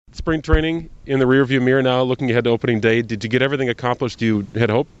spring training in the rearview mirror now, looking ahead to opening day. Did you get everything accomplished you had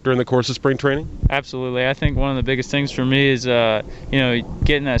hoped during the course of spring training? Absolutely. I think one of the biggest things for me is,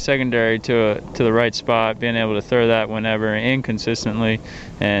 getting that secondary to the right spot, being able to throw that whenever and consistently.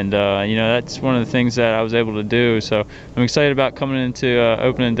 And, that's one of the things that I was able to do. So I'm excited about coming into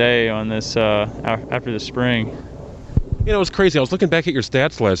opening day on this after the spring. It was crazy. I was looking back at your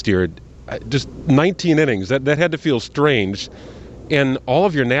stats last year. Just 19 innings. That had to feel strange. And all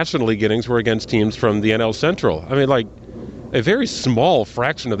of your National League innings were against teams from the NL Central. I mean, like, a very small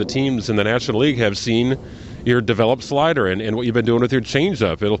fraction of the teams in the National League have seen your developed slider and what you've been doing with your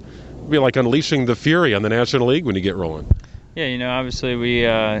changeup. It'll be like unleashing the fury on the National League when you get rolling. Yeah, obviously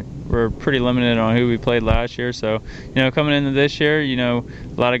we're pretty limited on who we played last year. So, coming into this year, a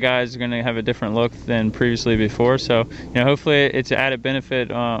lot of guys are going to have a different look than previously before. So, hopefully it's an added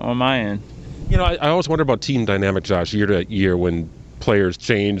benefit on my end. I always wonder about team dynamic, Josh, year to year when players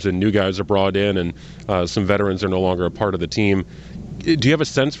change and new guys are brought in and some veterans are no longer a part of the team. Do you have a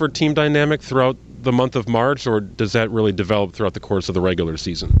sense for team dynamic throughout the month of March, or does that really develop throughout the course of the regular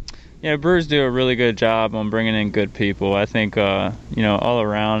season? Yeah, Brewers do a really good job on bringing in good people. I think, all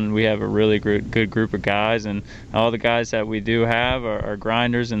around we have a really good group of guys, and all the guys that we do have are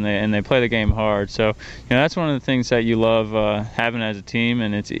grinders, and they play the game hard. So, that's one of the things that you love having as a team,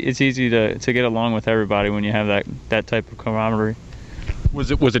 and it's easy to get along with everybody when you have that type of camaraderie. Was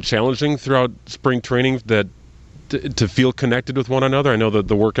it challenging throughout spring training to feel connected with one another? I know that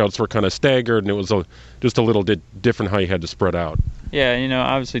the workouts were kind of staggered, and it was just a little different how you had to spread out. Yeah,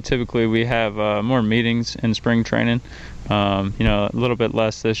 obviously typically we have more meetings in spring training. A little bit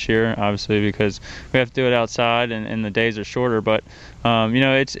less this year, obviously, because we have to do it outside and the days are shorter. But,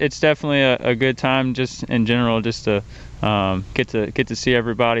 it's definitely a good time just in general just to get to see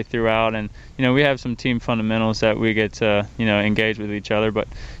everybody throughout. And, we have some team fundamentals that we get to, engage with each other. But,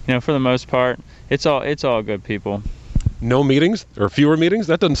 for the most part, it's all good people. No meetings or fewer meetings?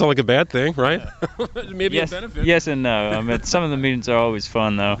 That doesn't sound like a bad thing, right? Maybe yes, a benefit. Yes and no. Some of the meetings are always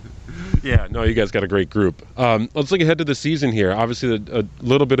fun, though. Yeah, no, you guys got a great group. Let's look ahead to the season here. Obviously, a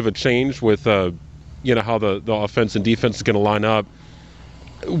little bit of a change with, how the offense and defense is going to line up.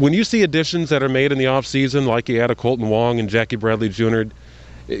 When you see additions that are made in the offseason, like you had a Colton Wong and Jackie Bradley Jr.,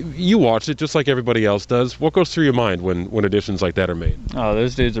 you watch it just like everybody else does. What goes through your mind when additions like that are made? Oh,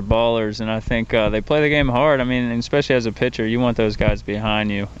 those dudes are ballers, and I think they play the game hard. And especially as a pitcher, you want those guys behind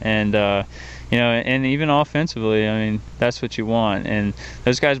you. And, and even offensively, that's what you want. And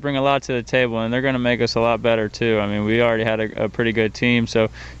those guys bring a lot to the table, and they're going to make us a lot better, too. We already had a pretty good team. So,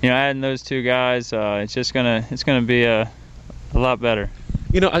 adding those two guys, it's going to be a lot better.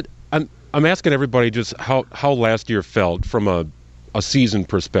 I'm asking everybody just how last year felt from a season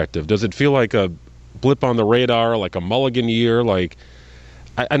perspective. Does it feel like a blip on the radar, like a mulligan year? Like,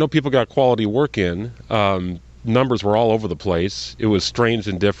 I know people got quality work in. Numbers were all over the place. It was strange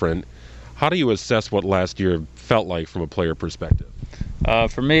and different. How do you assess what last year felt like from a player perspective?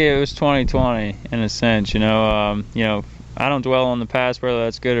 For me, it was 2020 in a sense. I don't dwell on the past, whether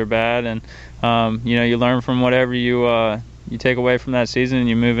that's good or bad, and you learn from whatever you take away from that season, and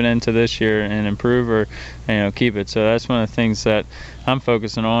you move it into this year and improve or keep it. So that's one of the things that I'm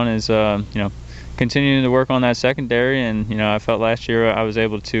focusing on is continuing to work on that secondary. And I felt last year I was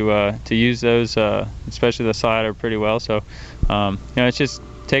able to use those, especially the slider, pretty well. So it's just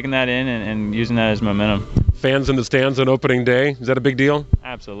taking that in and using that as momentum. Fans in the stands on opening day, is that a big deal?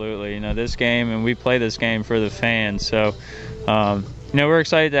 Absolutely. This game, and we play this game for the fans. So we're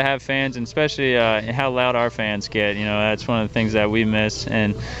excited to have fans, and especially how loud our fans get. That's one of the things that we miss.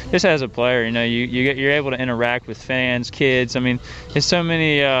 And just as a player, you're able to interact with fans, kids. There's so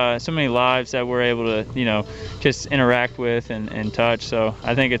many lives that we're able to just interact with and touch. So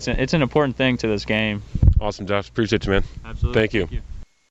I think it's an important thing to this game. Awesome, Josh. Appreciate you, man. Absolutely. Thank you. Thank you.